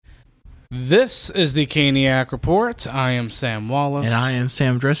This is the Caniac Report. I am Sam Wallace. And I am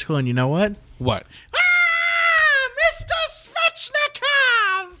Sam Driscoll, and you know what? What? Mr.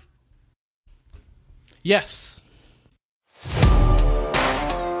 Svechnikov! Yes.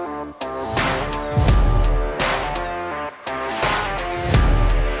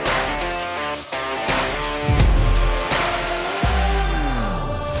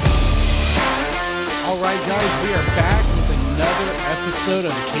 Alright guys, we are back with another episode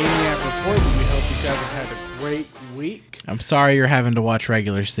of the Caniac Report. We hope you guys have had a great week. I'm sorry you're having to watch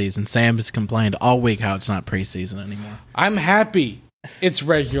regular season. Sam has complained all week how it's not preseason anymore. I'm happy it's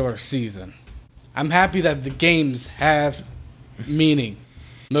regular season. I'm happy that the games have meaning.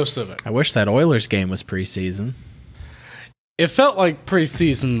 Most of it. I wish that Oilers game was preseason. It felt like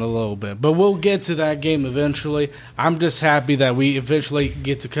preseason a little bit, but we'll get to that game eventually. I'm just happy that we eventually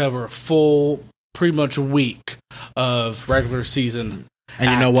get to cover a full, pretty much a week of regular season. And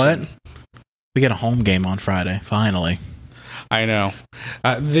action. you know what? We get a home game on Friday, finally. I know.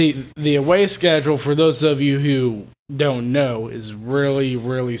 The away schedule, for those of you who don't know, is really,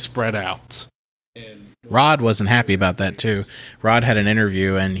 really spread out. Rod wasn't happy about that, too. Rod had an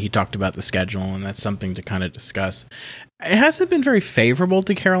interview, and he talked about the schedule, and that's something to kind of discuss. It hasn't been very favorable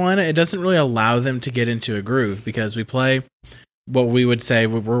to Carolina. It doesn't really allow them to get into a groove, because we play what we would say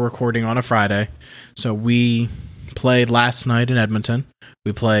we're recording on a Friday. So we played last night in Edmonton.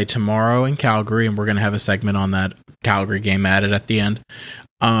 We play tomorrow in Calgary, and we're going to have a segment on that Calgary game added at the end.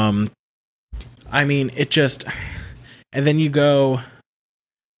 I mean, it just... And then you go...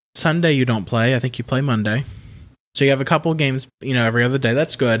 Sunday you don't play. I think you play Monday. So you have a couple games, every other day.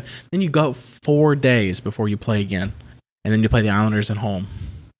 That's good. Then you go 4 days before you play again. And then you play the Islanders at home.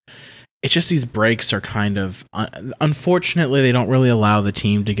 It's just these breaks are kind of... Unfortunately, they don't really allow the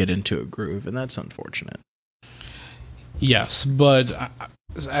team to get into a groove, and that's unfortunate. Yes, but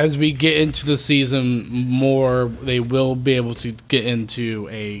as we get into the season more, they will be able to get into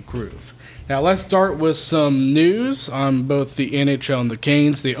a groove. Now, let's start with some news on both the NHL and the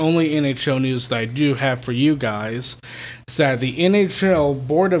Canes. The only NHL news that I do have for you guys is that the NHL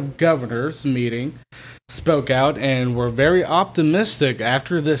Board of Governors meeting spoke out and were very optimistic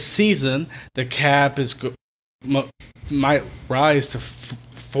after this season. The cap might rise to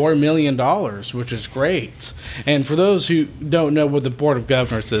 $4 million, which is great. And for those who don't know what the Board of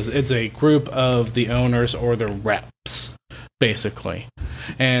Governors is, it's a group of the owners or the reps, basically.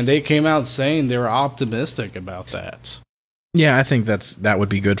 And they came out saying they were optimistic about that. Yeah, I think that would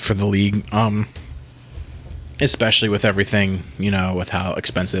be good for the league, especially with everything, with how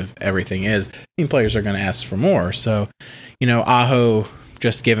expensive everything is. I mean, players are going to ask for more. So, Aho,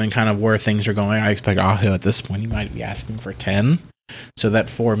 just given kind of where things are going, I expect Aho at this point, he might be asking for 10. So that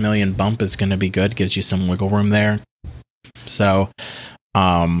 $4 million bump is going to be good. Gives you some wiggle room there. So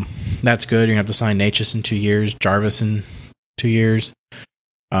that's good. You're going to have to sign Natchez in 2 years, Jarvis in 2 years,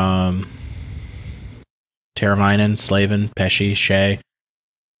 Teravainen, Slavin, Pesci, Shea.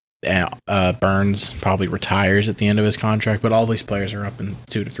 Burns probably retires at the end of his contract, but all these players are up in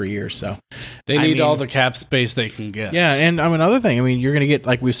 2 to 3 years. So they need all the cap space they can get. Yeah, and another thing. You're going to get,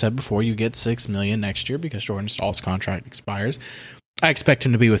 like we've said before, you get $6 million next year because Jordan Stahl's contract expires. I expect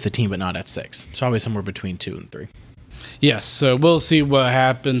him to be with the team, but not at 6. So probably somewhere between 2 and 3. Yes, so we'll see what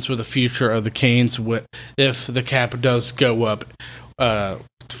happens with the future of the Canes if the cap does go up to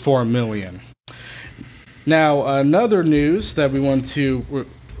 $4 million. Now, another news that we want to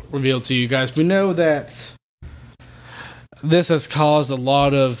reveal to you guys. We know that this has caused a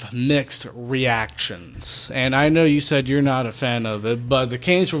lot of mixed reactions. And I know you said you're not a fan of it, but the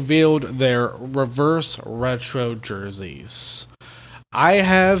Canes revealed their reverse retro jerseys. I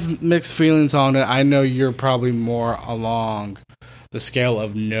have mixed feelings on it. I know you're probably more along the scale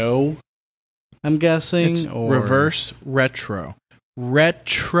of no, I'm guessing. It's reverse retro.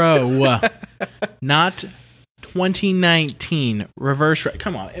 Retro. Not 2019. Reverse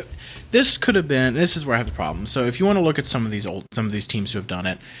come on. This could have been... This is where I have the problem. So if you want to look at some of these teams who have done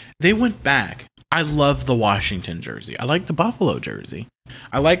it, they went back. I love the Washington jersey. I like the Buffalo jersey.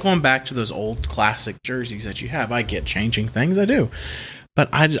 I like going back to those old classic jerseys that you have. I get changing things, I do. But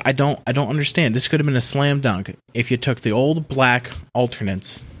I don't understand. This could have been a slam dunk if you took the old black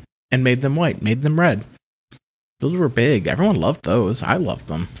alternates and made them white, made them red. Those were big. Everyone loved those. I loved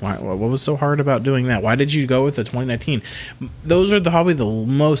them. What was so hard about doing that? Why did you go with the 2019? Those are probably the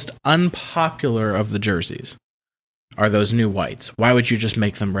most unpopular of the jerseys, are those new whites. Why would you just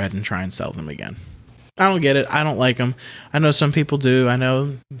make them red and try and sell them again? I don't get it. I don't like them. I know some people do. I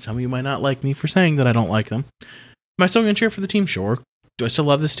know some of you might not like me for saying that I don't like them. Am I still going to cheer for the team? Sure. Do I still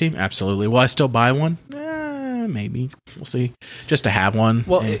love this team? Absolutely. Will I still buy one? Maybe. We'll see. Just to have one.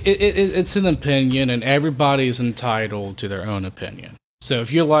 Well, it's an opinion, and everybody's entitled to their own opinion. So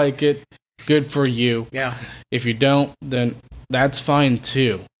if you like it, good for you. Yeah. If you don't, then that's fine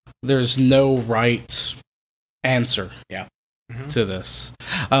too. There's no right answer to this.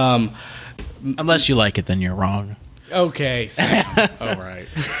 Unless you like it, then you're wrong. Okay. So, all right.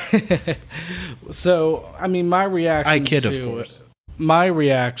 So, I mean, my reaction of course. My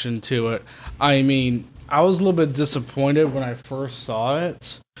reaction to it, I mean, I was a little bit disappointed when I first saw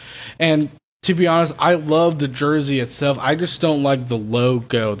it. And to be honest, I love the jersey itself. I just don't like the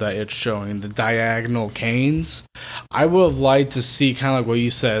logo that it's showing, the diagonal canes. I would have liked to see kind of like what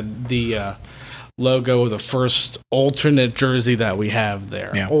you said, the logo of the first alternate jersey that we have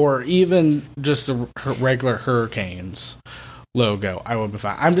there. Yeah. Or even just the regular Hurricanes logo. I would be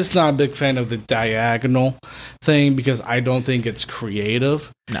fine. I'm just not a big fan of the diagonal thing because I don't think it's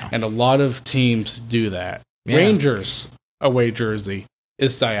creative. No. And a lot of teams do that. Yeah. Rangers away jersey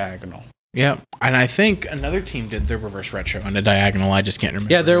is diagonal. Yeah, and I think another team did their reverse retro on a diagonal. I just can't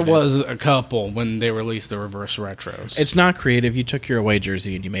remember. Yeah, there was a couple when they released the reverse retros. It's not creative. You took your away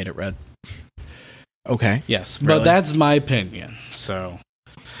jersey and you made it red. Okay. Yes, really? But that's my opinion. So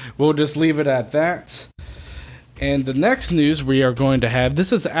we'll just leave it at that. And the next news we are going to have,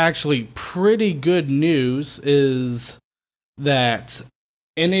 this is actually pretty good news, is that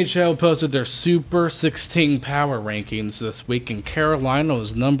NHL posted their Super 16 power rankings this week, and Carolina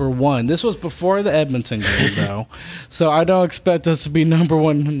was number 1. This was before the Edmonton game, though, so I don't expect us to be number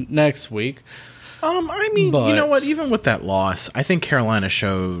 1 next week. I mean, you know what? Even with that loss, I think Carolina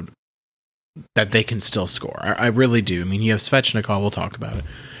showed that they can still score. I really do. I mean, you have Svechnikov. We'll talk about it.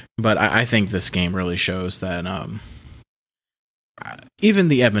 But I think this game really shows that even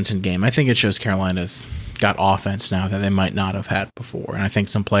the Edmonton game, I think it shows Carolina's got offense now that they might not have had before. And I think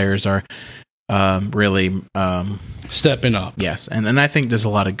some players are really stepping up. Yes, and I think there's a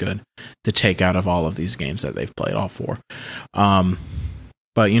lot of good to take out of all of these games that they've played, all 4.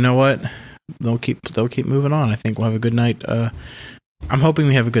 But you know what? They'll keep moving on. I think we'll have a good night. I'm hoping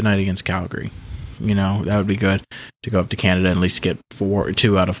we have a good night against Calgary. You know, that would be good to go up to Canada and at least get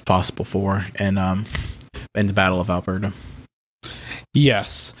 2 out of possible 4 and in the Battle of Alberta.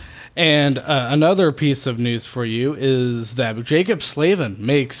 Yes. And another piece of news for you is that Jacob Slavin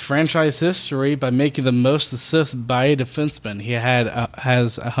makes franchise history by making the most assists by a defenseman. He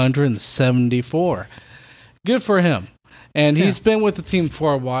has 174. Good for him. And he's been with the team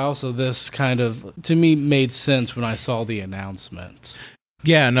for a while, so this kind of, to me, made sense when I saw the announcement.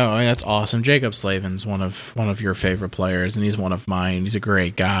 Yeah, no, that's awesome. Jacob Slavin's one of your favorite players, and he's one of mine. He's a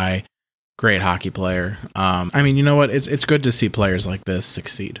great guy, great hockey player. I mean, you know what? It's good to see players like this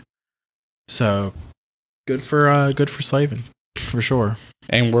succeed. So good for Slavin, for sure.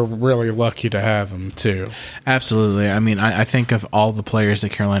 And we're really lucky to have him too. Absolutely. I mean, I think of all the players that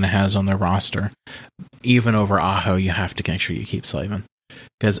Carolina has on their roster, even over Aho, you have to make sure you keep Slavin.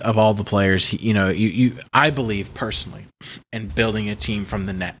 Because of all the players, I believe personally in building a team from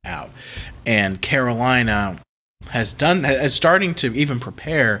the net out. And Carolina is starting to even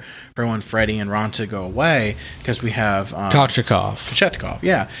prepare for when Freddie and Ronta go away, because we have Kochetkov.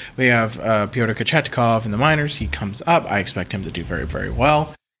 Yeah, we have Pyotr Kochetkov in the minors. He comes up. I expect him to do very, very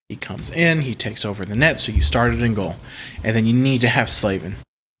well. He comes in. He takes over the net. So you started in goal, and then you need to have Slavin.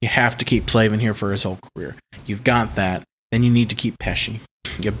 You have to keep Slavin here for his whole career. You've got that. Then you need to keep Pesce.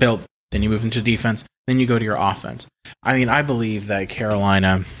 You build. Then you move into defense. Then you go to your offense. I mean, I believe that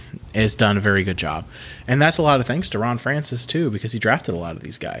Carolina has done a very good job. And that's a lot of thanks to Ron Francis, too, because he drafted a lot of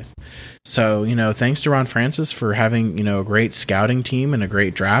these guys. So, thanks to Ron Francis for having, a great scouting team and a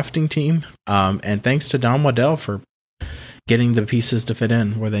great drafting team. And thanks to Don Waddell for getting the pieces to fit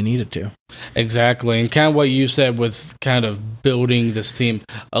in where they needed to. Exactly. And kind of what you said with kind of building this team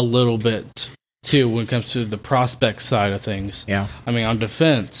a little bit too, when it comes to the prospect side of things. Yeah. I mean, on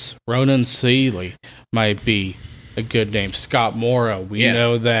defense, Ronan Seeley might be a good name. Scott Morrow, we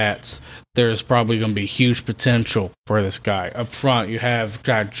know that there's probably going to be huge potential for this guy. Up front, you have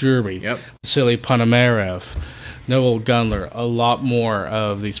Jack Drury, Vasily Ponomarev, Noel Gunler, a lot more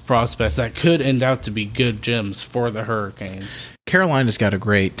of these prospects that could end out to be good gems for the Hurricanes. Carolina's got a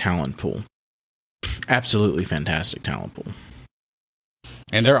great talent pool. Absolutely fantastic talent pool.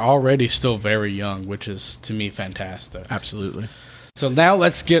 And they're already still very young, which is, to me, fantastic. Absolutely. So now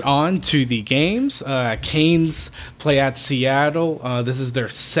let's get on to the games. Canes play at Seattle. This is their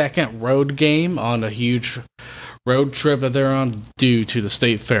second road game on a huge road trip that they're on due to the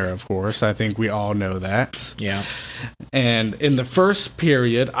State Fair, of course. I think we all know that. Yeah. And in the first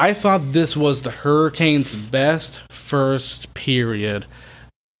period, I thought this was the Hurricanes' best first period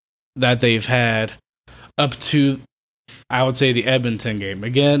that they've had up to, I would say, the Edmonton game.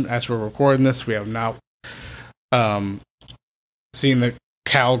 Again, as we're recording this, we have not seen the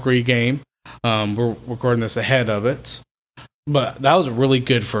Calgary game. We're recording this ahead of it. But that was a really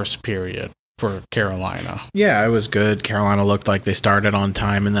good first period for Carolina. Yeah, it was good. Carolina looked like they started on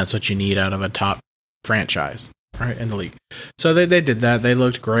time, and that's what you need out of a top franchise, right, in the league. So they did that. They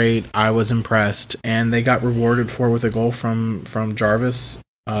looked great. I was impressed, and they got rewarded with a goal from Jarvis,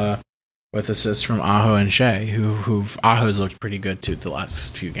 with assists from Aho and Shea, who Aho's looked pretty good too the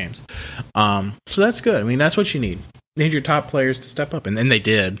last few games. So that's good. I mean, that's what you need. You need your top players to step up, and then they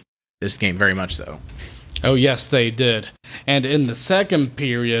did this game very much so. Oh, yes, they did. And in the second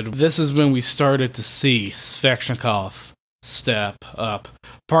period, this is when we started to see Svechnikov step up.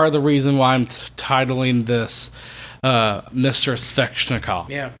 Part of the reason why I'm titling this Mr.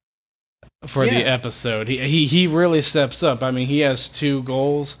 Svechnikov for the episode. He really steps up. I mean, he has 2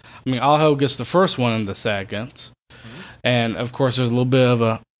 goals. I mean, Aho gets the first one in the second. Mm-hmm. And, of course, there's a little bit of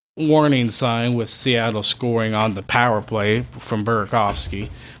a warning sign with Seattle scoring on the power play from Burakovsky.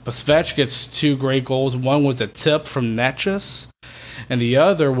 But Svech gets 2 great goals. One was a tip from Netchus, and the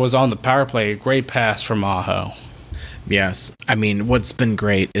other was on the power play, a great pass from Aho. Yes. I mean, what's been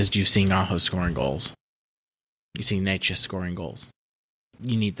great is you've seen Aho scoring goals. You've seen Netchus scoring goals.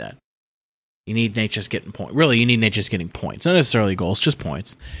 You need that. You need Netchus getting points. Really, you need Netchus getting points. Not necessarily goals, just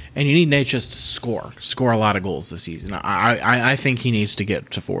points. And you need Netchus to score a lot of goals this season. I think he needs to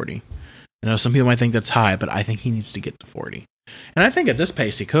get to 40. I know some people might think that's high, but I think he needs to get to 40. And I think at this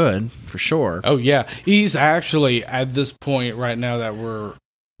pace he could, for sure. Oh, yeah. He's actually, at this point right now that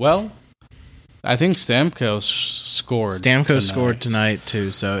I think Stamkos scored tonight,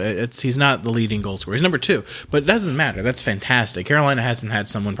 too, so he's not the leading goal scorer. He's number 2, but it doesn't matter. That's fantastic. Carolina hasn't had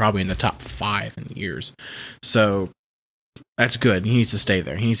someone probably in the top 5 in years. So that's good. He needs to stay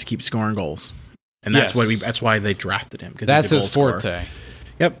there. He needs to keep scoring goals. And that's why they drafted him. That's his forte.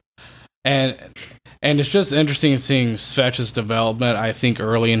 Yep. And it's just interesting seeing Svech's development. I think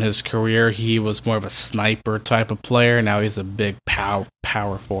early in his career, he was more of a sniper type of player. Now he's a big power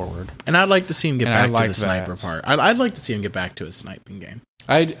forward. And I'd like to see him get back to the sniper part. I'd like to see him get back to his sniping game.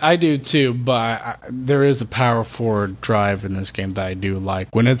 I do too, but there is a power forward drive in this game that I do like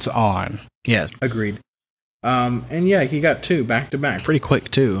when it's on. Yes, agreed. And yeah, he got 2 back to back pretty quick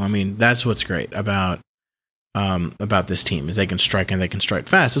too. I mean, that's what's great about this team is they can strike and they can strike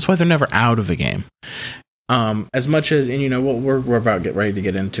fast. That's why they're never out of a game. As much as, and you know, we're about to get ready to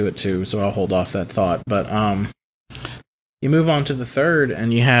get into it too, so I'll hold off that thought. But you move on to the third,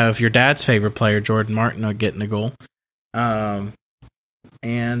 and you have your dad's favorite player, Jordan Martin, getting a goal. And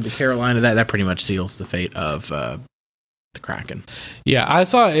the Carolina, that pretty much seals the fate of the Kraken. Yeah, I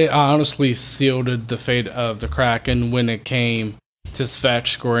thought it honestly sealed the fate of the Kraken when it came to Svech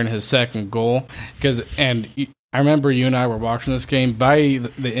scoring his second goal. I remember you and I were watching this game. By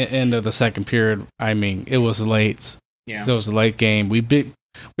the end of the second period, I mean, it was late. Yeah. So it was a late game. We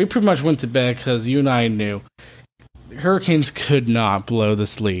pretty much went to bed because you and I knew Hurricanes could not blow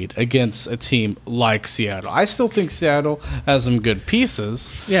this lead against a team like Seattle. I still think Seattle has some good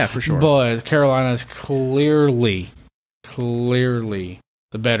pieces. Yeah, for sure. But Carolina is clearly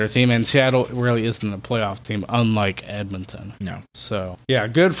the better team, and Seattle really isn't a playoff team, unlike Edmonton. No. So, yeah,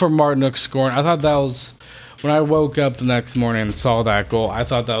 good for Martinook scoring. I thought that was, when I woke up the next morning and saw that goal, I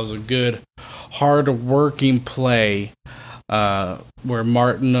thought that was a good, hard-working play where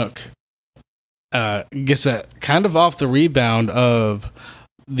Martinook gets a kind of off the rebound of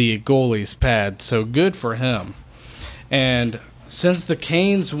the goalie's pad. So good for him. And since the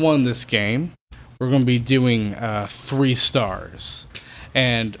Canes won this game, we're going to be doing 3 stars.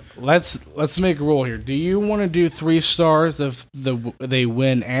 And let's make a rule here. Do you want to do 3 stars if they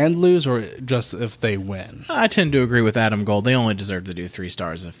win and lose, or just if they win? I tend to agree with Adam Gold. They only deserve to do 3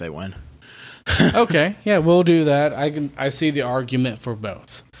 stars if they win. Okay, yeah, we'll do that. I see the argument for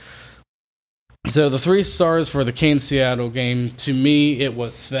both. So the 3 stars for the Kane-Seattle game, to me, it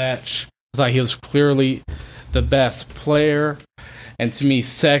was Svech. I thought he was clearly the best player. And to me,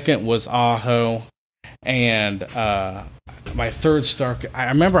 second was Aho. And my 3rd star, I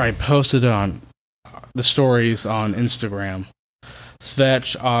remember I posted on the stories on Instagram,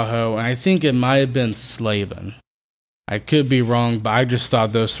 Svech, Aho, and I think it might have been Slavin. I could be wrong, but I just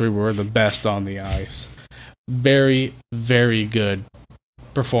thought those 3 were the best on the ice. Very, very good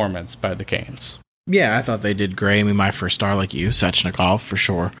performance by the Canes. Yeah, I thought they did great. I mean, my 1st star, like you, Svechnikov, for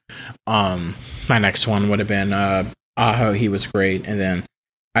sure. My next one would have been Aho. He was great. And then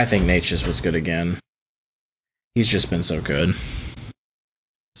I think Natchez was good again. He's just been so good.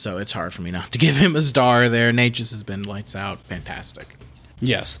 So it's hard for me not to give him a star there. Natchez has been lights out. Fantastic.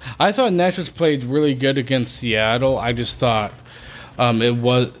 Yes. I thought Natchez played really good against Seattle. I just thought it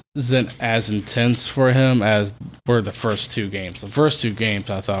wasn't as intense for him as were the first two games. The first two games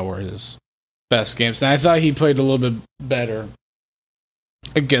I thought were his best games. And I thought he played a little bit better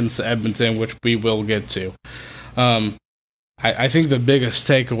against Edmonton, which we will get to. I think the biggest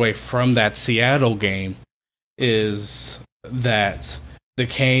takeaway from that Seattle game is that the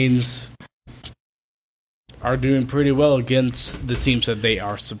Canes are doing pretty well against the teams that they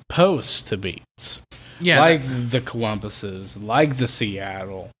are supposed to beat. Yeah, like the Columbuses, like the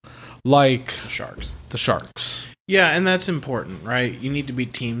Seattle, like the Sharks. Yeah, and that's important, right? You need to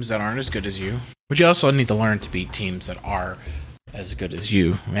beat teams that aren't as good as you, but you also need to learn to beat teams that are as good as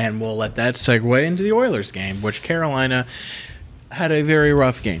you. And we'll let that segue into the Oilers game, which Carolina had a very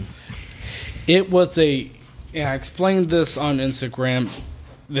rough game. It was I explained this on Instagram.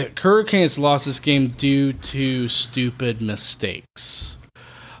 The Hurricanes lost this game due to stupid mistakes.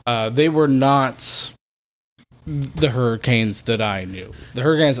 They were not the Hurricanes that I knew. The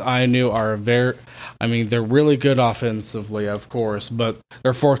Hurricanes I knew are they're really good offensively, of course, but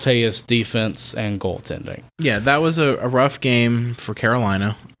their forte is defense and goaltending. Yeah, that was a rough game for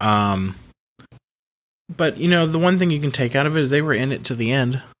Carolina. But, the one thing you can take out of it is they were in it to the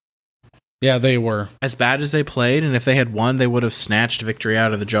end. Yeah, they were. As bad as they played, and if they had won, they would have snatched victory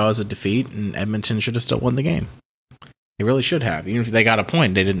out of the jaws of defeat, and Edmonton should have still won the game. They really should have. Even if they got a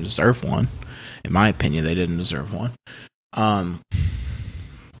point, they didn't deserve one. In my opinion, they didn't deserve one.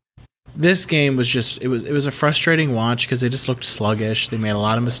 This game was just it was a frustrating watch because they just looked sluggish. They made a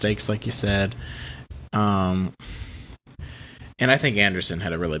lot of mistakes, like you said. And I think Anderson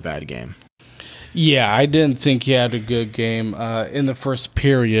had a really bad game. Yeah, I didn't think he had a good game. In the first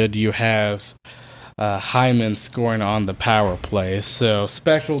period, you have Hyman scoring on the power play. So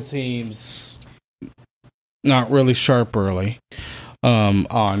special teams not really sharp early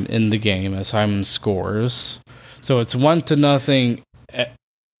on in the game as Hyman scores. So it's 1-0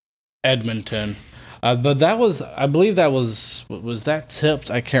 Edmonton. But that was, I believe that was that tipped?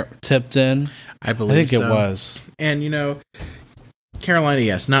 Tipped in? I think it was. And Carolina,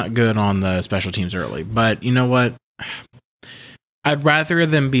 yes, not good on the special teams early, but you know what? I'd rather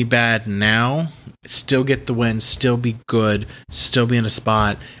them be bad now, still get the win, still be good, still be in a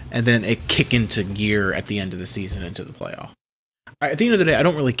spot, and then it kick into gear at the end of the season into the playoff. At the end of the day, I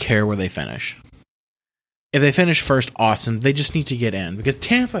don't really care where they finish. If they finish first, awesome. They just need to get in because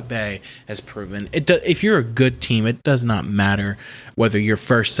Tampa Bay has proven if you're a good team, it does not matter whether you're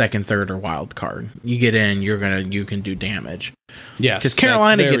first, second, third, or wild card. You get in, you can do damage. Yes, because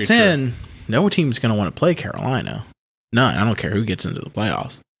Carolina gets in, no team's going to want to play Carolina. None. I don't care who gets into the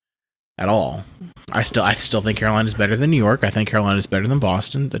playoffs at all. I still think Carolina's better than New York. I think Carolina's better than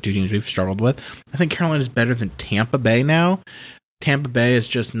Boston, the two teams we've struggled with. I think Carolina's better than Tampa Bay now. Tampa Bay is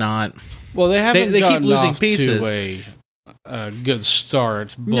just not. Well, they haven't. They keep losing pieces. To a good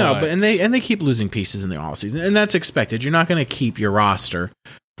start. But... No, but they keep losing pieces in the offseason, and that's expected. You're not going to keep your roster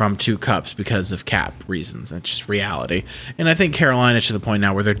from 2 cups because of cap reasons. That's just reality. And I think Carolina's to the point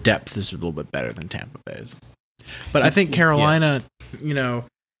now where their depth is a little bit better than Tampa Bay's. But I think Carolina, you're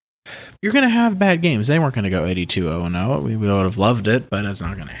going to have bad games. They weren't going to go 82-0-0. We would have loved it, but that's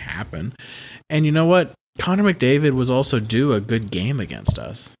not going to happen. And you know what? Connor McDavid was also due a good game against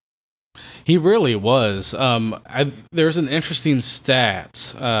us. He really was. There's an interesting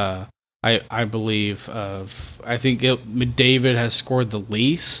stat, I believe, I think McDavid has scored the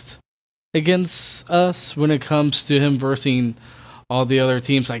least against us when it comes to him versus all the other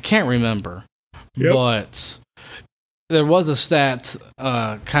teams. I can't remember. Yep. But there was a stat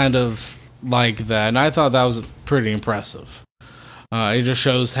kind of like that, and I thought that was pretty impressive. It just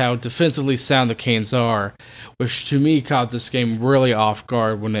shows how defensively sound the Canes are, which to me caught this game really off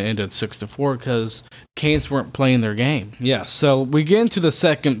guard when it ended 6-4 because Canes weren't playing their game. Yeah, so we get into the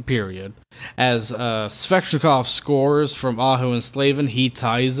second period as Svechnikov scores from Aho and Slavin. He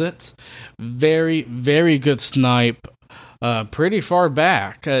ties it. Very, very good snipe. Pretty far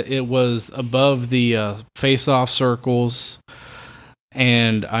back. It was above the face-off circles.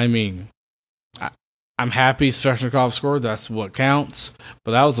 And, I mean... I'm happy Svechnikov scored. That's what counts.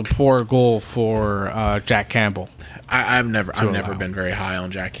 But that was a poor goal for Jack Campbell. I've never been very high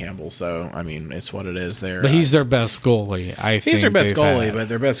on Jack Campbell, so I mean it's what it is. But he's their best goalie. He's their best goalie, but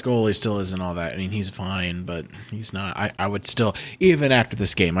their best goalie still isn't all that. I mean he's fine, but he's not. I would still, even after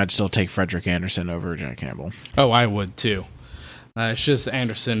this game, I'd still take Frederik Andersen over Jack Campbell. Oh, I would too. It's just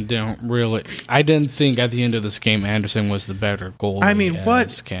Anderson didn't really... I didn't think at the end of this game Anderson was the better goalie. I mean,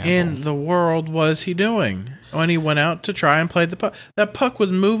 what in the world was he doing when he went out to try and play the puck? That puck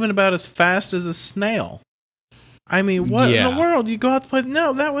was moving about as fast as a snail. I mean, what in the world? You go out to play?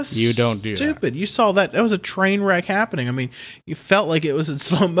 No, that was you don't do stupid. You saw that. That was a train wreck happening. I mean, you felt like it was in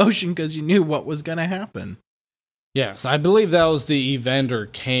slow motion because you knew what was going to happen. Yes, I believe that was the Evander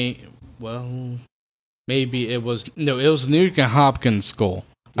Kane. Well, maybe it was. No, it was Nuka Hopkins' goal,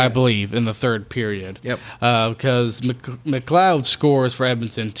 I believe, in the third period. Yep. Because McLeod scores for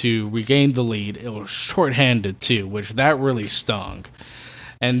Edmonton to regain the lead. It was shorthanded, too, which that really stung.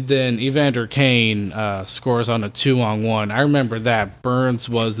 And then Evander Kane scores on a 2-on-1. I remember that. Burns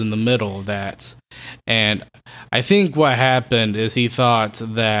was in the middle of that. And I think what happened is he thought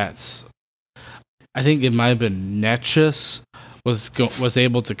that... I think it might have been Netchus was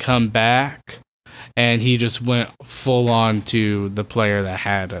able to come back, and he just went full on to the player that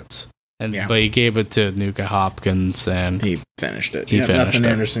had it. But he gave it to Nuka Hopkins, and he finished it. Nothing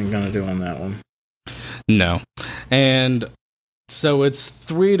Anderson going to do on that one. No. And so it's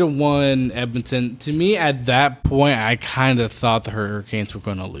 3-1 Edmonton. To me, at that point, I kind of thought the Hurricanes were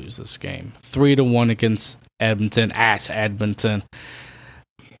going to lose this game. 3-1 against Edmonton at Edmonton.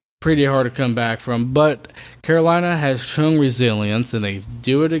 Pretty hard to come back from, but Carolina has shown resilience, and they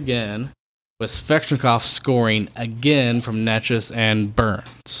do it again with Svechnikov scoring again from Netchus and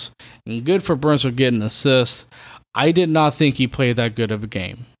Burns. And good for Burns for getting an assist. I did not think he played that good of a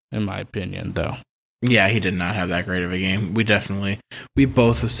game, in my opinion, though. Yeah, he did not have that great of a game. We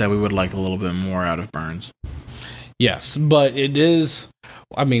both have said we would like a little bit more out of Burns. Yes, but it is,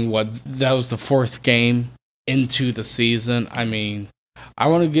 that was the fourth game into the season. I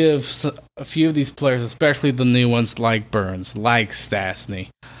want to give a few of these players, especially the new ones like Burns, like Stastny,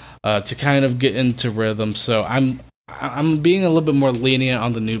 to kind of get into rhythm. So I'm being a little bit more lenient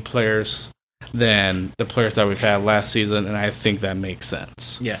on the new players than the players that we've had last season, and I think that makes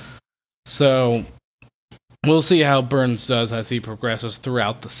sense. Yes. So we'll see how Burns does as he progresses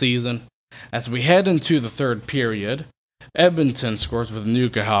throughout the season. As we head into the third period, Edmonton scores with a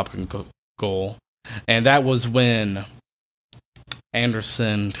Nuka Hopkins goal, and that was when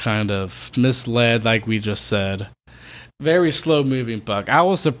Anderson kind of misled, like we just said. Very slow-moving puck. I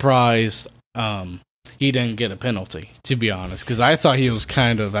was surprised he didn't get a penalty, to be honest, because I thought he was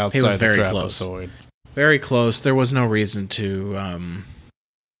kind of outside the trapezoid. Very close. There was no reason to...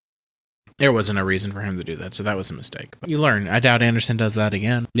 There wasn't a reason for him to do that, so that was a mistake. But you learn. I doubt Anderson does that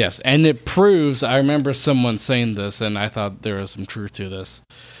again. Yes, and it proves... I remember someone saying this, and I thought there was some truth to this.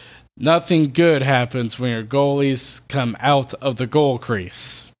 Nothing good happens when your goalies come out of the goal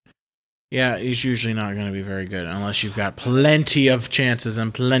crease. Yeah, he's usually not going to be very good unless you've got plenty of chances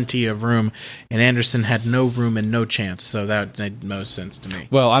and plenty of room. And Anderson had no room and no chance, so that made most sense to me.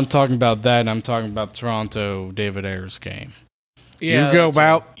 Well, I'm talking about that, and I'm talking about Toronto David Ayers game. Yeah, you go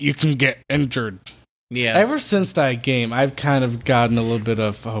out, you can get injured. Yeah. Ever since that game, I've kind of gotten a little bit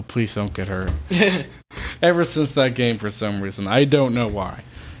of, oh, please don't get hurt. Ever since that game, for some reason. I don't know why.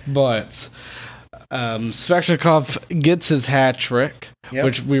 But Svechnikov gets his hat trick,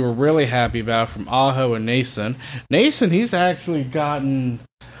 which we were really happy about, from Aho and Nason. Nason, he's actually gotten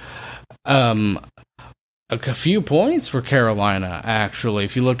a few points for Carolina, actually.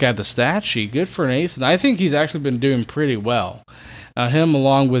 If you look at the stat sheet, good for Nason. I think he's actually been doing pretty well. Him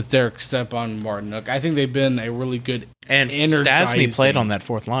along with Derek Stepan and Martinook, I think they've been a really good and Stastny played on that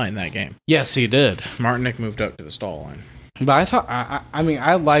fourth line that game. Yes, he did. Martinook moved up to the stall line. But I thought,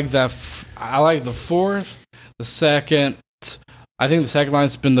 I like that. I like the fourth, the second. I think the second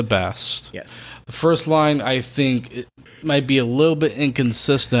line's been the best. Yes. The first line, I think, it might be a little bit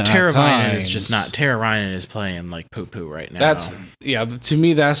inconsistent at times. Tara Ryan is playing like poo-poo right now. To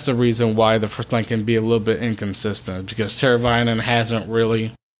me, that's the reason why the first line can be a little bit inconsistent, because Tara Ryan hasn't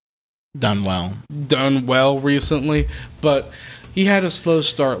really done well recently, but he had a slow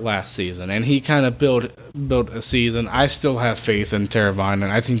start last season, and he kind of built a season. I still have faith in Teravainen.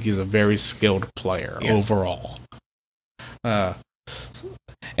 I think he's a very skilled player overall.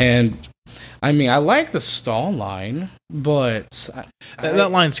 And I like the Stahl line, but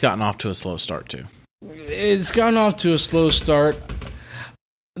that line's gotten off to a slow start too. It's gotten off to a slow start.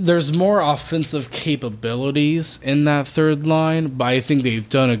 There's more offensive capabilities in that third line, but I think they've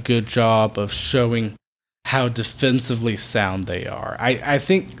done a good job of showing how defensively sound they are. I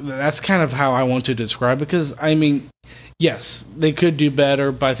think that's kind of how I want to describe it, because, yes, they could do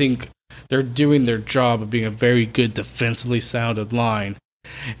better, but I think they're doing their job of being a very good defensively sounded line.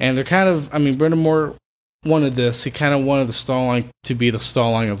 And they're kind of, Brendan Moore wanted this. He kind of wanted the Stahl line to be the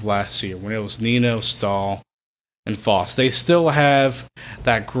Stahl line of last year, when it was Nino, Stahl, and Foss. They still have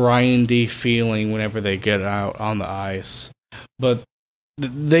that grindy feeling whenever they get out on the ice, but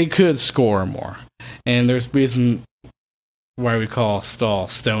they could score more. And there's reason why we call Stahl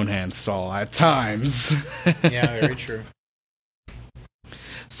Stonehand Stahl at times. Yeah, very true.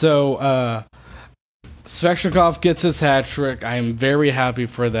 So, Svechnikov gets his hat trick. I am very happy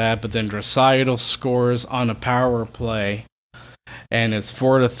for that. But then Draisaitl scores on a power play, and it's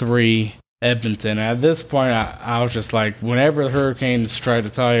 4-3 Edmonton. At this point, I was just like, whenever the Hurricanes try to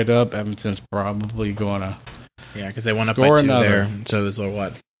tie it up, Edmonton's probably gonna because they went up by 2 there. So it was like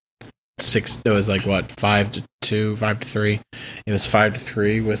what 6? It was like what 5-2, 5-3. It was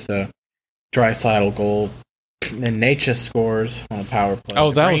 5-3 with a Draisaitl goal. And Natchez scores on a power play.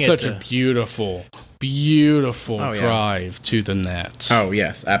 Oh, that was such a beautiful drive to the net. Oh,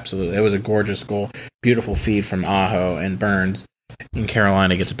 yes, absolutely. It was a gorgeous goal. Beautiful feed from Aho and Burns. And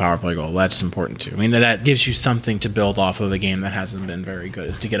Carolina gets a power play goal. That's important, too. I mean, that gives you something to build off of a game that hasn't been very good,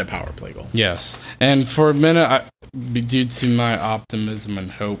 is to get a power play goal. Yes. And for a minute, due to my optimism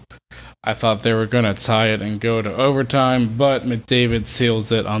and hope, I thought they were going to tie it and go to overtime, but McDavid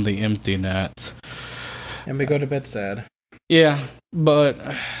seals it on the empty net. And we go to bed sad. Yeah, but,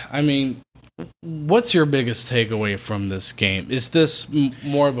 I mean, what's your biggest takeaway from this game? Is this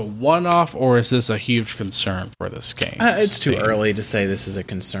more of a one-off, or is this a huge concern for this game? It's too early to say this is a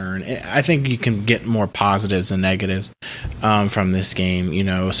concern. I think you can get more positives and negatives from this game. You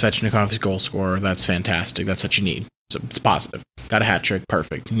know, Svechnikov's goal scorer, that's fantastic. That's what you need. So it's positive. Got a hat trick,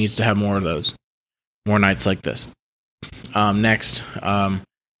 perfect. He needs to have more of those. More nights like this. Next,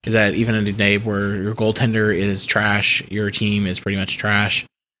 is that even in a day where your goaltender is trash, your team is pretty much trash,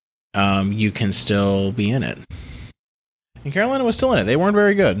 you can still be in it. And Carolina was still in it. They weren't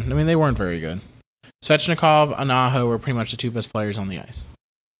very good. I mean, they weren't very good. Svechnikov and Aho were pretty much the 2 best players on the ice.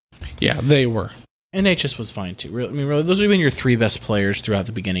 Yeah, they were. And Natchez was fine, too. Really, those would have been your 3 best players throughout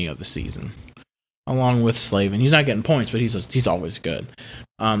the beginning of the season, along with Slavin. He's not getting points, but he's always good.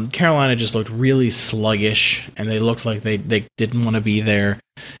 Carolina just looked really sluggish, and they looked like they didn't want to be there,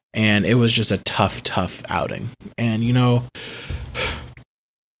 and it was just a tough outing. And, you know,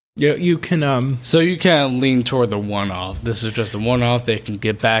 you can... So you can't lean toward the one-off. This is just a one-off. They can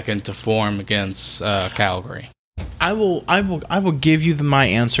get back into form against Calgary. I will give you my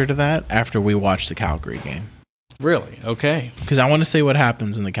answer to that after we watch the Calgary game. Really? Okay. Because I want to say what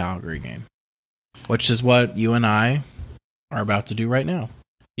happens in the Calgary game, which is what you and I are about to do right now.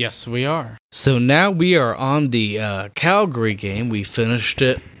 Yes, we are. So now we are on the Calgary game. We finished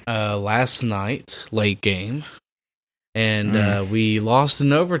it last night, late game, and we lost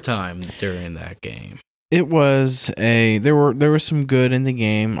in overtime during that game. It was there was some good in the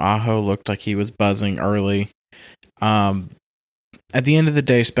game. Aho looked like he was buzzing early. At the end of the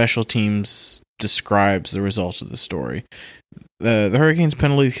day, special teams describes the results of the story. The Hurricanes'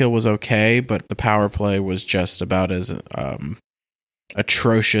 penalty kill was okay, but the power play was just about as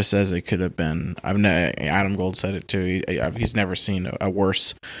atrocious as it could have been. Adam Gold said it too. He's never seen a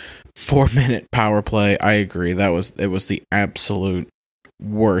worse 4-minute power play. I agree. It was the absolute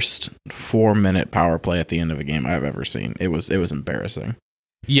worst 4-minute power play at the end of a game I've ever seen. It was embarrassing.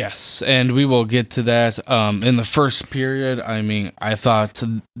 Yes, and we will get to that. In the first period, I mean, I thought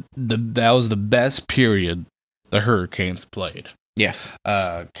that was the best period the Hurricanes played. Yes.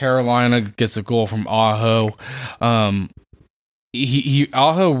 Carolina gets a goal from Aho.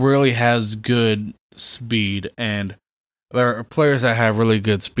 Aho really has good speed, and there are players that have really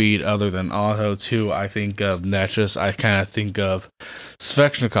good speed other than Aho too. I think of Natchez. I kind of think of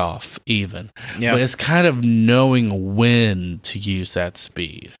Svechnikov even. Yeah. But it's kind of knowing when to use that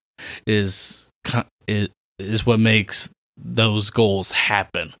speed is what makes those goals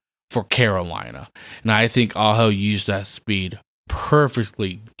happen for Carolina. And I think Aho used that speed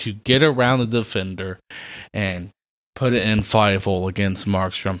perfectly to get around the defender and put it in 5-0 against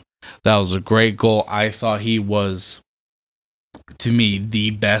Markstrom. That was a great goal. I thought he was, to me, the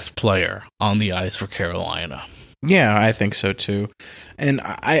best player on the ice for Carolina. Yeah, I think so too. And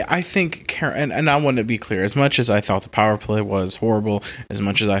I think, and I want to be clear, as much as I thought the power play was horrible, as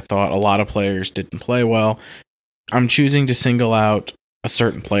much as I thought a lot of players didn't play well, I'm choosing to single out a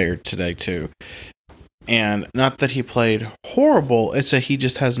certain player today too. And not that he played horrible, it's that he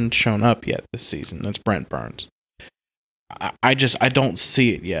just hasn't shown up yet this season. That's Brent Burns. I don't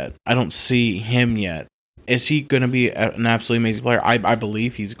see it yet. I don't see him yet. Is he going to be an absolutely amazing player? I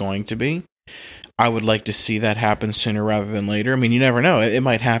believe he's going to be. I would like to see that happen sooner rather than later. I mean, you never know. It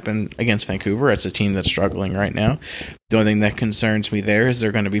might happen against Vancouver. It's a team that's struggling right now. The only thing that concerns me there is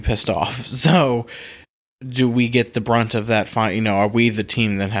they're going to be pissed off. So, do we get the brunt of that fight? You know, are we the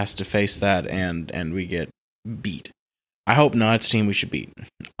team that has to face that and we get beat? I hope not. It's a team we should beat.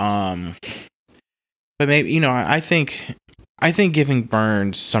 But maybe, you know, I think I think giving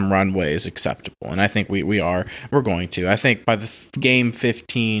Burns some runway is acceptable, and I think we're going to. I think by the game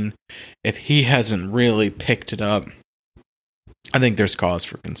 15, if he hasn't really picked it up, I think there's cause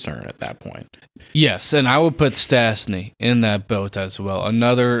for concern at that point. Yes, and I would put Stastny in that boat as well.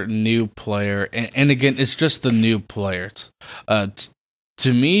 Another new player, and again, it's just the new players.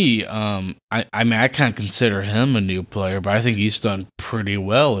 To me, I mean, I can't consider him a new player, but I think he's done pretty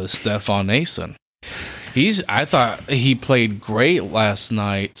well as Stefan Nason. I thought he played great last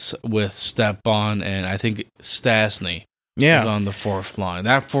night with Stepan, and I think Stastny was on the fourth line.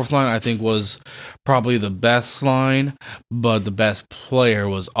 That fourth line, I think, was probably the best line, but the best player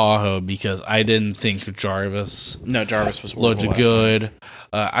was Aho, because I didn't think Jarvis. No, Jarvis was looked good.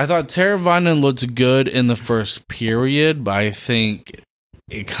 I thought Teravainen looked good in the first period, but I think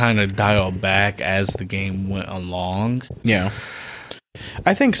it kind of dialed back as the game went along. Yeah.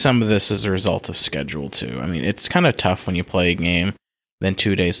 I think some of this is a result of schedule, too. I mean, it's kind of tough when you play a game, then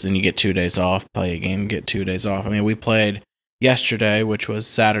 2 days, then you get 2 days off, play a game, get 2 days off. I mean, we played yesterday, which was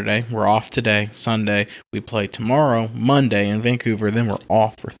Saturday. We're off today, Sunday. We play tomorrow, Monday in Vancouver. Then we're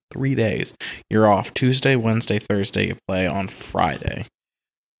off for 3 days. You're off Tuesday, Wednesday, Thursday. You play on Friday.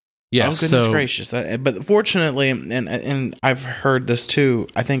 Yeah, oh, goodness gracious. But fortunately, and I've heard this too,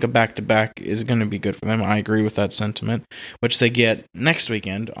 I think a back-to-back is going to be good for them. I agree with that sentiment, which they get next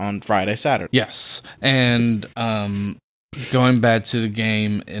weekend on Friday, Saturday. Yes, and going back to the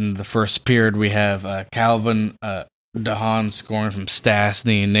game in the first period, we have Calvin DeHaan scoring from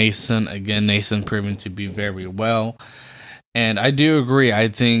Stastny and Nason. Again, Nason proving to be very well. And I do agree. I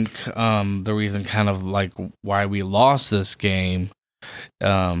think the reason kind of like why we lost this game,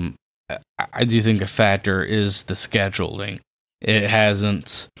 I do think a factor is the scheduling. It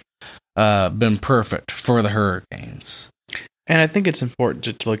hasn't been perfect for the Hurricanes. And I think it's important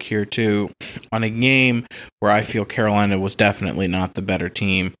to look here, too, on a game where I feel Carolina was definitely not the better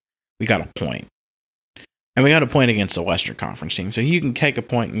team. We got a point. And we got a point against the Western Conference team. So you can take a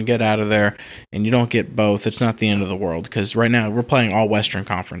point and get out of there, and you don't get both. It's not the end of the world, because right now we're playing all Western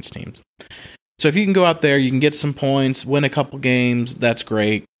Conference teams. So if you can go out there, you can get some points, win a couple games, that's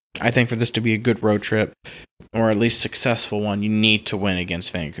great. I think for this to be a good road trip, or at least successful one, you need to win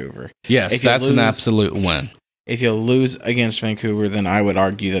against Vancouver. Yes, that's an absolute win. If you lose against Vancouver, then I would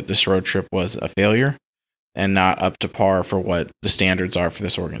argue that this road trip was a failure and not up to par for what the standards are for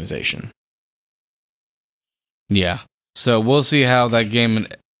this organization. Yeah. So we'll see how that game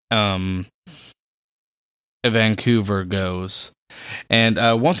in Vancouver goes. And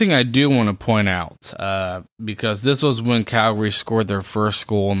one thing I do want to point out, because this was when Calgary scored their first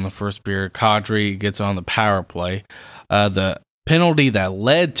goal in the first period, Kadri gets on the power play. The penalty that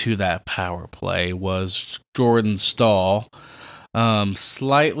led to that power play was Jordan Staal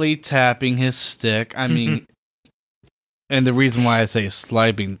slightly tapping his stick. I mean, and the reason why I say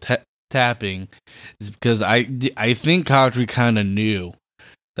tapping is because I think Kadri kind of knew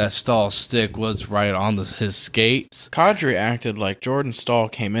that Stahl's stick was right on his skates. Kadri acted like Jordan Stahl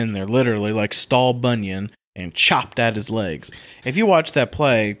came in there literally like Stahl Bunyan and chopped at his legs. If you watch that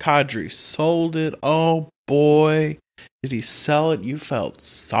play, Kadri sold it. Oh boy, did he sell it? You felt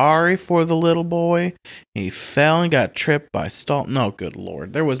sorry for the little boy. He fell and got tripped by Stahl. No, good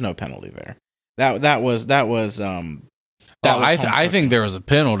lord, there was no penalty there. I think there was a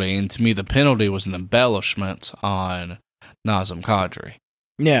penalty, and to me, the penalty was an embellishment on Nazem Kadri.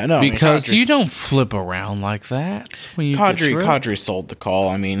 Yeah, no, because you don't flip around like that when you Kadri sold the call.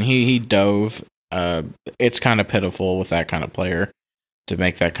 I mean, he dove. It's kind of pitiful with that kind of player to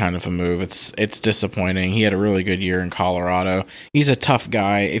make that kind of a move. It's disappointing. He had a really good year in Colorado. He's a tough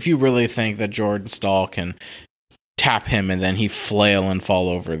guy. If you really think that Jordan Stahl can tap him and then he flail and fall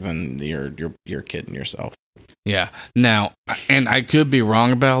over, then you're kidding yourself. Yeah. Now, and I could be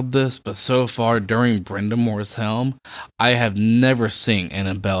wrong about this, but so far during Brendamore's helm, I have never seen an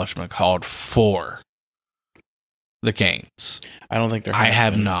embellishment called for the Canes. I don't think there has I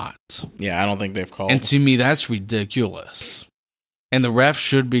have been. Not. Yeah, I don't think they've called. And to me, that's ridiculous. And the ref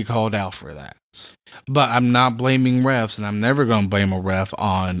should be called out for that. But I'm not blaming refs, and I'm never going to blame a ref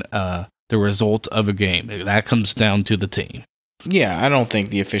on the result of a game. That comes down to the team. Yeah, I don't think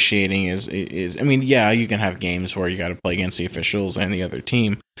the officiating is. I mean, yeah, you can have games where you got to play against the officials and the other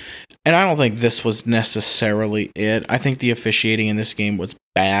team, and I don't think this was necessarily it. I think the officiating in this game was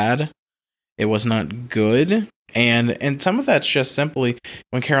bad. It was not good, and some of that's just simply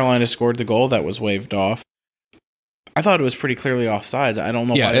when Carolina scored the goal that was waved off. I thought it was pretty clearly offsides. I don't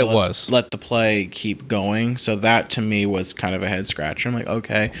know why it was. Let the play keep going. So that to me was kind of a head scratcher. I'm like,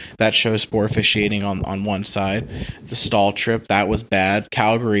 okay, that shows poor officiating on one side. The stall trip, that was bad.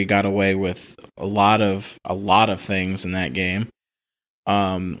 Calgary got away with a lot of things in that game.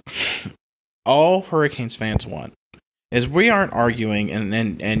 All Hurricanes fans want is we aren't arguing,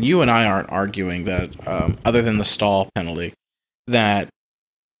 and you and I aren't arguing that other than the stall penalty, that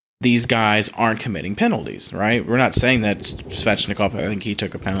these guys aren't committing penalties, right? We're not saying that Svechnikov, I think he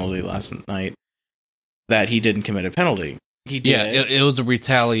took a penalty last night, that he didn't commit a penalty. He did. Yeah, it was a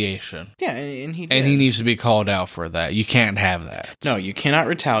retaliation. Yeah, and he did. And he needs to be called out for that. You can't have that. No, you cannot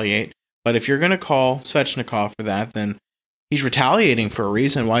retaliate. But if you're going to call Svechnikov for that, then he's retaliating for a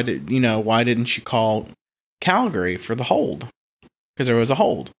reason. Why didn't you call Calgary for the hold? Because there was a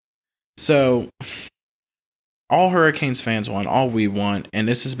hold. So all Hurricanes fans want, all we want, and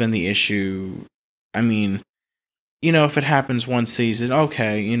this has been the issue. I mean, if it happens one season,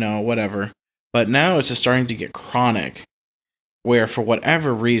 okay, whatever. But now it's just starting to get chronic, where for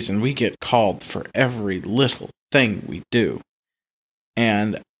whatever reason we get called for every little thing we do.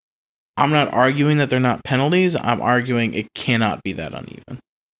 And I'm not arguing that they're not penalties. I'm arguing it cannot be that uneven.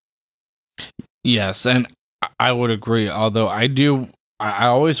 Yes, and I would agree. Although I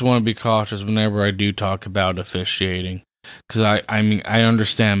always want to be cautious whenever I do talk about officiating, because I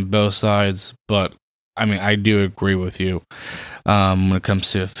understand both sides, but I do agree with you when it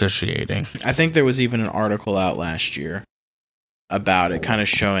comes to officiating. I think there was even an article out last year about it, kind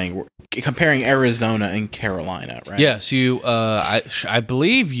of comparing Arizona and Carolina, right? Yes, I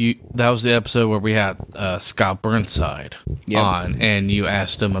believe that was the episode where we had Scott Burnside on, and you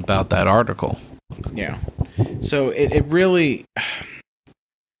asked him about that article. Yeah. So it really.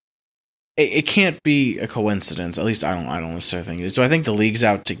 It can't be a coincidence. At least I don't necessarily think it is. Do I think the league's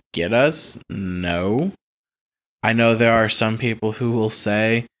out to get us? No. I know there are some people who will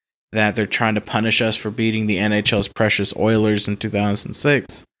say that they're trying to punish us for beating the NHL's precious Oilers in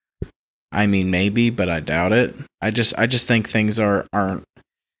 2006. I mean, maybe, but I doubt it. I just think things aren't. I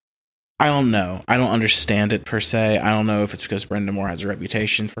don't know. I don't understand it per se. I don't know if it's because Brendan Moore has a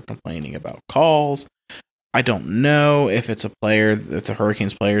reputation for complaining about calls. I don't know if it's a player, if the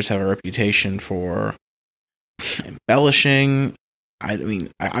Hurricanes players have a reputation for embellishing. I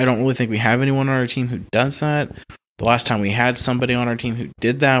mean, I don't really think we have anyone on our team who does that. The last time we had somebody on our team who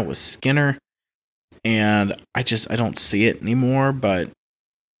did that was Skinner. And I don't see it anymore. But,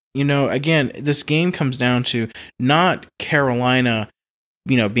 again, this game comes down to not Carolina,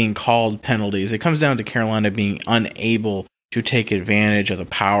 being called penalties. It comes down to Carolina being unable to take advantage of the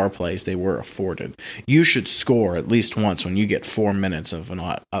power plays they were afforded. You should score at least once when you get 4 minutes of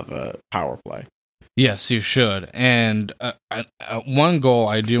a power play. Yes, you should. And one goal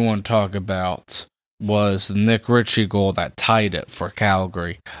I do want to talk about was the Nick Ritchie goal that tied it for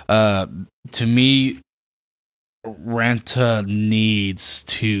Calgary. To me, Ranta needs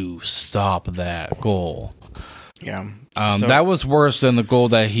to stop that goal. Yeah. That was worse than the goal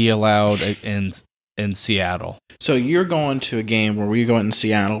that he allowed in Seattle. So you're going to a game where we go in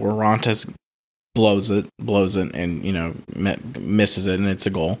Seattle where Rantas blows it, and misses it, and it's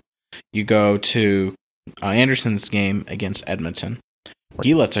a goal. You go to Anderson's game against Edmonton, where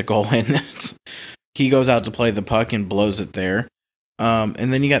he lets a goal in. He goes out to play the puck and blows it there.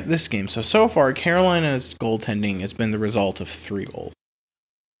 And then you got this game. So far, Carolina's goaltending has been the result of 3 goals.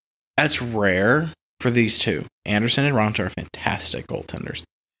 That's rare for these two. Anderson and Ranta are fantastic goaltenders.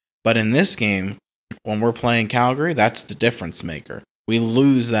 But in this game, when we're playing Calgary, that's the difference maker. We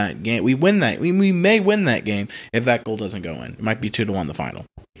lose that game. We win that. We may win that game if that goal doesn't go in. It might be 2-1 the final.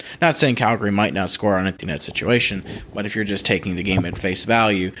 Not saying Calgary might not score on an empty net situation, but if you're just taking the game at face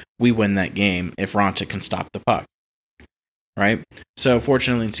value, we win that game if Ranta can stop the puck. Right? So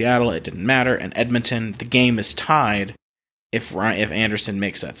fortunately in Seattle, it didn't matter. And Edmonton, the game is tied if Anderson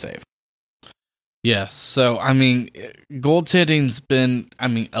makes that save. Yes. So, goaltending's been,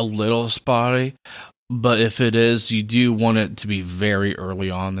 a little spotty. But if it is, you do want it to be very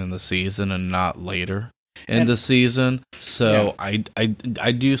early on in the season and not later in the season. So yeah.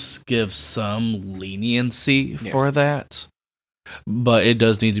 I do give some leniency for that. But it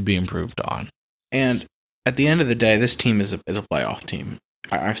does need to be improved on. And at the end of the day, this team is a playoff team.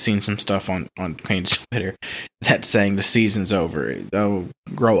 I've seen some stuff on Crane's Twitter that's saying the season's over. Oh,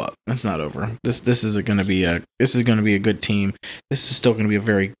 grow up! It's not over. This is going to be a good team. This is still going to be a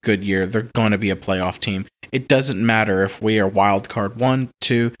very good year. They're going to be a playoff team. It doesn't matter if we are wild card 1,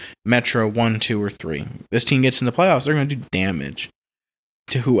 2, Metro 1, 2, or 3. This team gets in the playoffs. They're going to do damage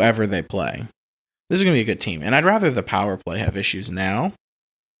to whoever they play. This is going to be a good team, and I'd rather the power play have issues now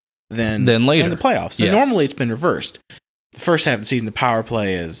than later in the playoffs. So normally it's been reversed. The first half of the season, the power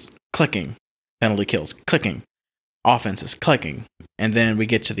play is clicking, penalty kills, clicking, offense is clicking. And then we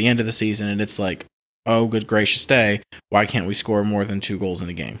get to the end of the season and it's like, oh, good gracious day, why can't we score more than 2 goals in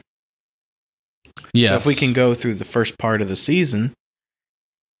a game? Yes. So if we can go through the first part of the season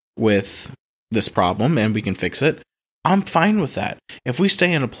with this problem and we can fix it, I'm fine with that. If we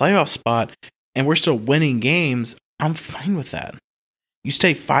stay in a playoff spot and we're still winning games, I'm fine with that. You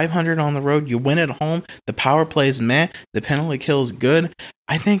stay 500 on the road, you win at home, the power play is meh, the penalty kill is good,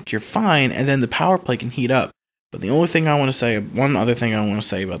 I think you're fine, and then the power play can heat up. But the only thing I want to say, one other thing I want to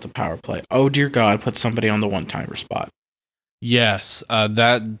say about the power play, oh dear God, put somebody on the one-timer spot. Yes,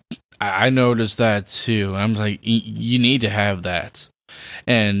 that I noticed that too. I'm like, you need to have that.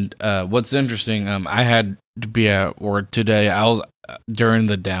 And what's interesting, I had to be at work today. I was during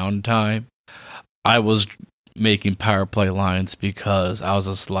the downtime. I was making power play lines because I was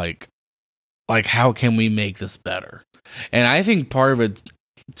just like how can we make this better? And I think part of it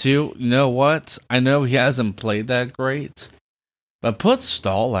too, you know what? I know he hasn't played that great, but put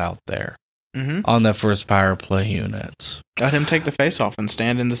Stahl out there on that first power play unit. Let him take the face off and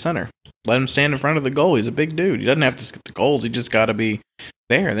stand in the center. Let him stand in front of the goal. He's a big dude. He doesn't have to get the goals. He just got to be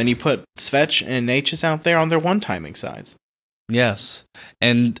there. Then you put Svech and Natchez out there on their one-timing sides. Yes.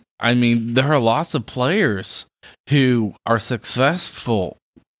 And, I mean, there are lots of players who are successful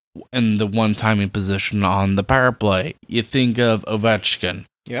in the one-timing position on the power play. You think of Ovechkin.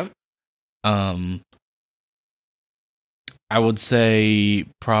 Yep. I would say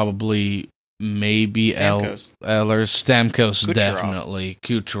probably maybe Stamkos. Stamkos, Kucherov. definitely.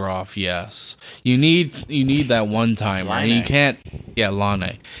 Kucherov, yes. You need that one timer. And you can't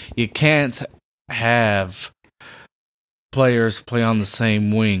Lane. You can't have players play on the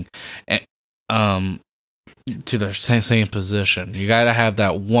same wing to their same position. You got to have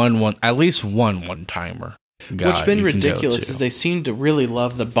that one at least one timer. What's been ridiculous is they seem to really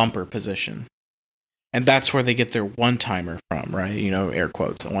love the bumper position. And that's where they get their one-timer from, right? You know, air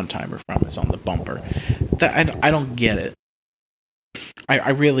quotes, a one-timer from is on the bumper. I don't get it. I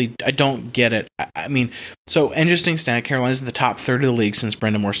really don't get it. I mean, so interesting stat, Carolina's in the top third of the league since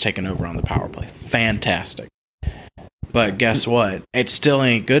Brendan Moore's taken over on the power play. Fantastic. But guess what? It still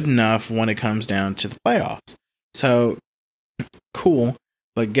ain't good enough when it comes down to the playoffs. So, cool.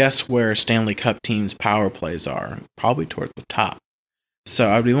 But guess where Stanley Cup teams' power plays are? Probably toward the top. So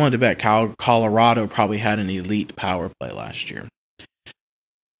I'd be willing to bet Colorado probably had an elite power play last year.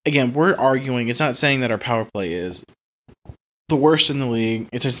 Again, we're arguing. It's not saying that our power play is the worst in the league.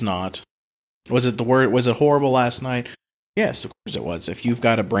 It is not. Was it horrible last night? Yes, of course it was. If you've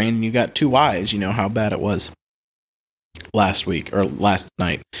got a brain and you got 2 eyes, you know how bad it was last week or last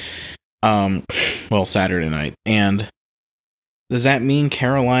night. Saturday night. And does that mean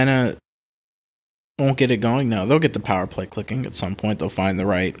Carolina won't get it going? No, they'll get the power play clicking at some point. They'll find the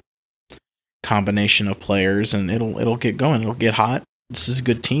right combination of players and it'll get going. It'll get hot. This is a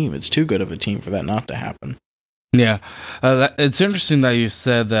good team. It's too good of a team for that not to happen. Yeah. It's interesting that you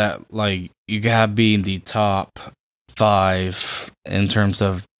said that, like, you gotta be in the top 5 in terms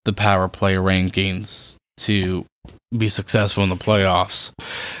of the power play rankings to be successful in the playoffs.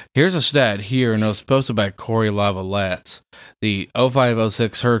 Here's a stat here, and it was posted by Corey Lavalette. The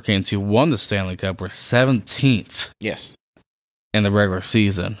 05-06 Hurricanes, who won the Stanley Cup, were 17th Yes. in the regular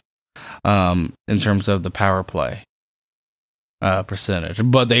season in terms of the power play percentage.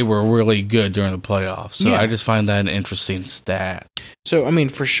 But they were really good during the playoffs. So I just find that an interesting stat. So, I mean,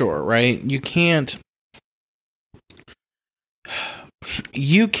 for sure, right? You cannot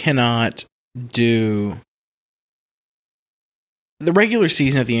do... The regular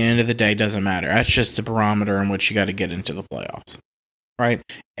season at the end of the day doesn't matter. That's just the barometer in which you got to get into the playoffs, right?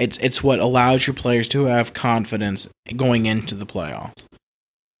 It's what allows your players to have confidence going into the playoffs.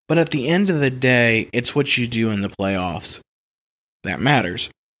 But at the end of the day, it's what you do in the playoffs that matters.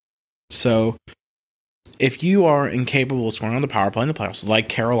 So if you are incapable of scoring on the power play in the playoffs, like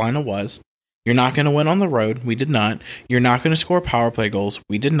Carolina was, you're not going to win on the road. We did not. You're not going to score power play goals.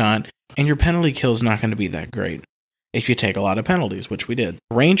 We did not. And your penalty kill is not going to be that great if you take a lot of penalties, which we did.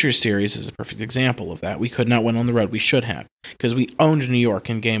 The Rangers series is a perfect example of that. We could not win on the road. We should have, because we owned New York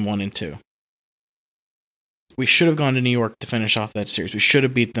in game 1 and 2. We should have gone to New York to finish off that series. We should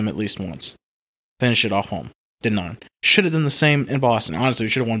have beat them at least once. Finish it off home. Did not. Should have done the same in Boston. Honestly, we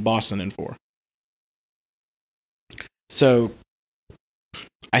should have won Boston in 4. So,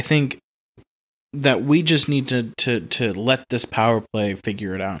 I think that we just need to let this power play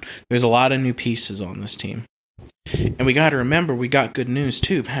figure it out. There's a lot of new pieces on this team. And we got to remember, we got good news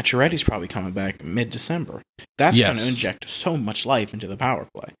too. Pacioretty's probably coming back mid-December. That's going to inject so much life into the power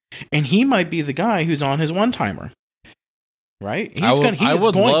play. And he might be the guy who's on his one-timer. Right? He's going to be on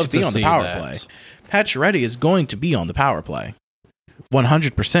the power play. Pacioretty is going to be on the power play.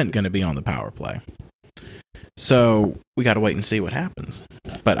 100% going to be on the power play. So we got to wait and see what happens.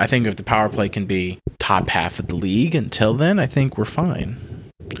 But I think if the power play can be top half of the league until then, I think we're fine.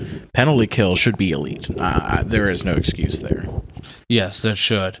 Penalty kill should be elite. There is no excuse there. Yes, that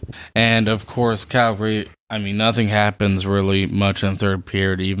should. And of course, Calgary, I mean, nothing happens really much in third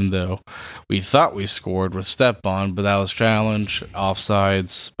period, even though we thought we scored with Stepan, but that was challenge,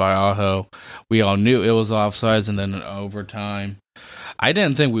 offsides by Aho. We all knew it was offsides, and then in overtime. I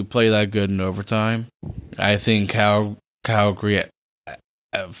didn't think we played that good in overtime. I think Calgary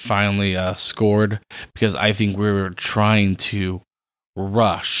finally scored because I think we were trying to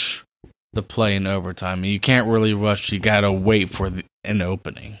rush the play in overtime. You can't really rush. You got to wait for an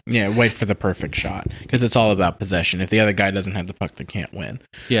opening. Yeah, wait for the perfect shot because it's all about possession. If the other guy doesn't have the puck, they can't win.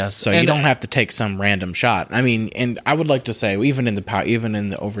 Yes. So you don't have to take some random shot. I mean, and I would like to say, even in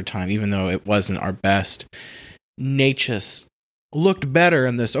the overtime, even though it wasn't our best, Natchez looked better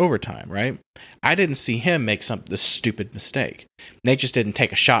in this overtime, right? I didn't see him make this stupid mistake. Natchez didn't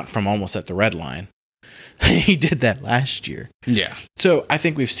take a shot from almost at the red line. He did that last year. Yeah. So I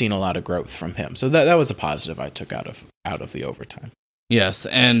think we've seen a lot of growth from him. So that was a positive I took out of the overtime. Yes,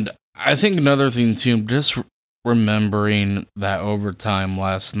 and I think another thing too, just remembering that overtime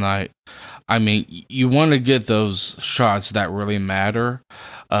last night. I mean, you want to get those shots that really matter,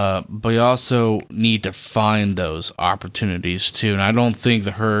 but you also need to find those opportunities too. And I don't think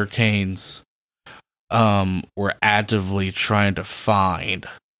the Hurricanes were actively trying to find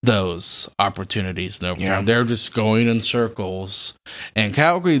those opportunities in overtime. Yeah. They're just going in circles. And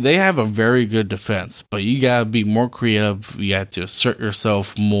Calgary, they have a very good defense, but you got to be more creative. You have to assert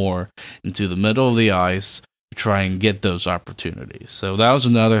yourself more into the middle of the ice to try and get those opportunities. So that was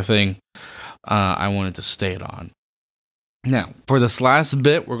another thing I wanted to state on. Now, for this last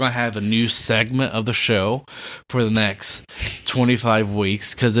bit, we're going to have a new segment of the show for the next 25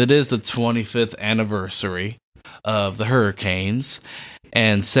 weeks because it is the 25th anniversary of the Hurricanes.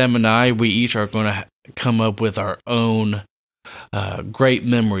 And Sam and I, we each are going to come up with our own great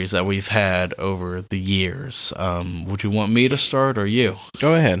memories that we've had over the years. Would you want me to start or you?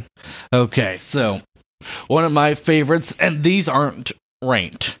 Go ahead. Okay, so one of my favorites, and these aren't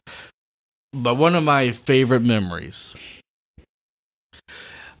ranked, but one of my favorite memories,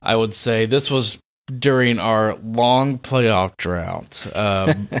 I would say this was during our long playoff drought.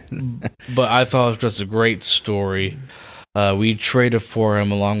 But I thought it was just a great story. We traded for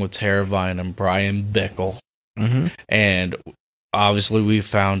him along with Teravainen and Brian Bickle. Mm-hmm. And obviously we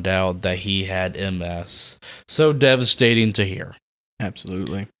found out that he had MS. So devastating to hear.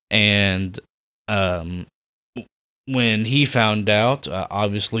 Absolutely. And when he found out,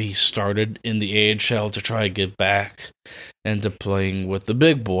 obviously he started in the AHL to try to get back into playing with the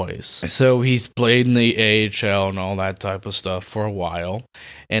big boys. So he's played in the AHL and all that type of stuff for a while.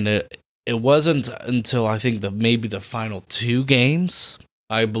 And it wasn't until I think maybe the final 2 games,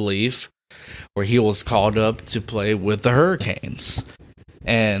 I believe, where he was called up to play with the Hurricanes.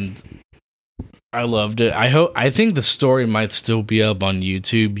 And I loved it. I think the story might still be up on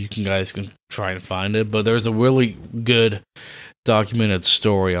YouTube. You guys can try and find it. But there's a really good documented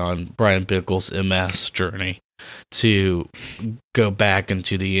story on Brian Bickle's MS journey to go back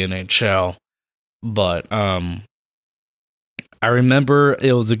into the NHL. But I remember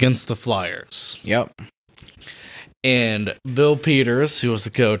it was against the Flyers. Yep. And Bill Peters, who was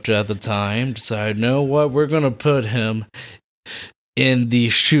the coach at the time, decided, you know what, we're going to put him in the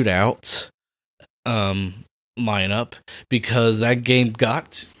shootout lineup because that game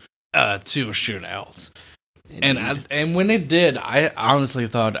got to a shootout. And when it did, I honestly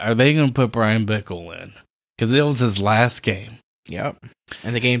thought, are they going to put Brian Bickle in? Because it was his last game. Yep.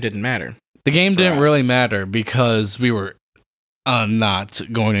 And the game didn't matter. The game didn't really matter because we were not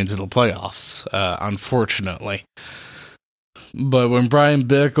going into the playoffs, unfortunately. But when Brian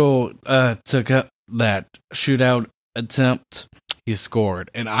Bickle took up that shootout attempt, he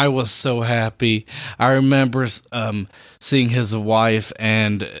scored, and I was so happy. I remember seeing his wife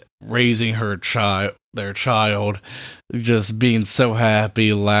and raising their child, just being so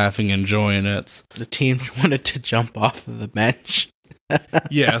happy, laughing, enjoying it. The team wanted to jump off of the bench.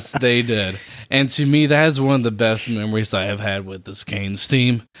 Yes, they did. And to me, that is one of the best memories I have had with this Canes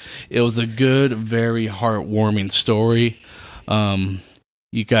team. It was a good, very heartwarming story.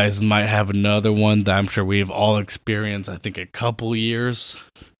 You guys might have another one that I'm sure we've all experienced, I think, a couple years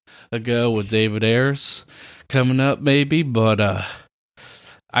ago with David Ayers. coming up, maybe, but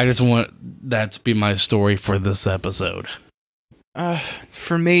I just want that to be my story for this episode.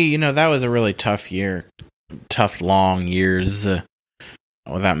 For me, that was a really tough year. Tough, long years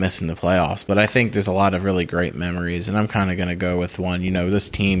without missing the playoffs. But I think there's a lot of really great memories, and I'm kind of going to go with one. This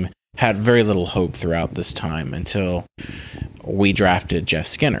team had very little hope throughout this time until we drafted Jeff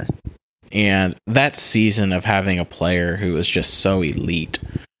Skinner. And that season of having a player who was just so elite,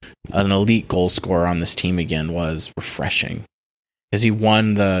 an elite goal scorer on this team again, was refreshing. Because he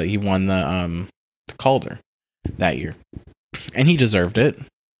won the Calder that year. And he deserved it,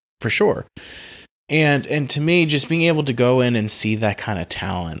 for sure. And to me, just being able to go in and see that kind of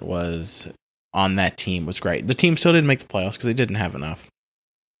talent was on that team was great. The team still didn't make the playoffs because they didn't have enough.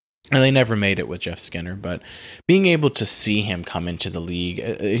 And they never made it with Jeff Skinner. But being able to see him come into the league,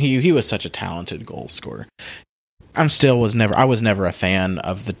 he was such a talented goal scorer. I was never a fan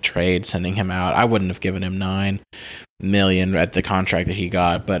of the trade, sending him out. I wouldn't have given him $9 million at the contract that he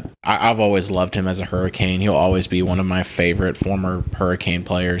got, but I've always loved him as a Hurricane. He'll always be one of my favorite former Hurricane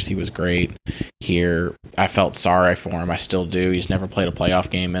players. He was great here. I felt sorry for him. I still do. He's never played a playoff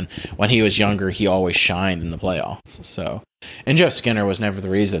game, and when he was younger, he always shined in the playoffs. So, and Jeff Skinner was never the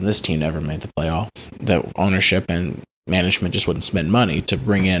reason this team never made the playoffs. The ownership and management just wouldn't spend money to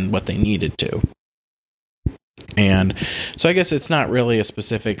bring in what they needed to. And so I guess it's not really a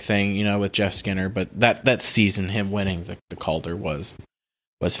specific thing, with Jeff Skinner, but that season, him winning the Calder was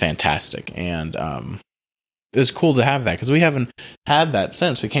fantastic. And it was cool to have that because we haven't had that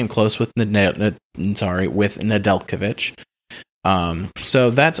since. We came close with Nedeljkovic. So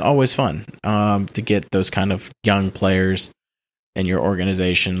that's always fun to get those kind of young players in your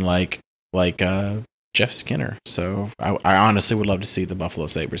organization like Jeff Skinner. So I honestly would love to see the Buffalo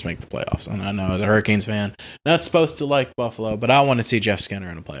Sabres make the playoffs. And I know as a Hurricanes fan, not supposed to like Buffalo, but I want to see Jeff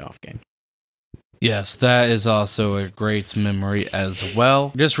Skinner in a playoff game. Yes, that is also a great memory as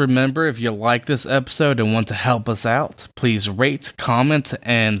well. Just remember, if you like this episode and want to help us out, please rate, comment,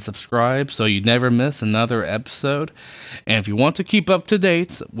 and subscribe so you never miss another episode. And if you want to keep up to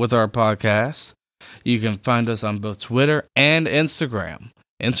date with our podcast, you can find us on both Twitter and Instagram.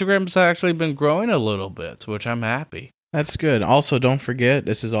 Instagram's actually been growing a little bit, which I'm happy. That's good. Also, don't forget,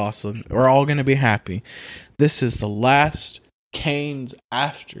 this is awesome. We're all going to be happy. This is the last Canes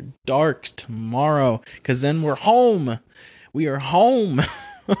After Dark tomorrow, because then we're home. We are home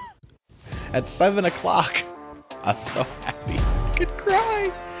at 7 o'clock. I'm so happy. I could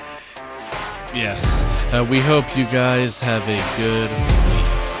cry. Yes. We hope you guys have a good week.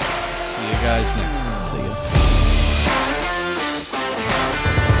 See you guys next week. See you.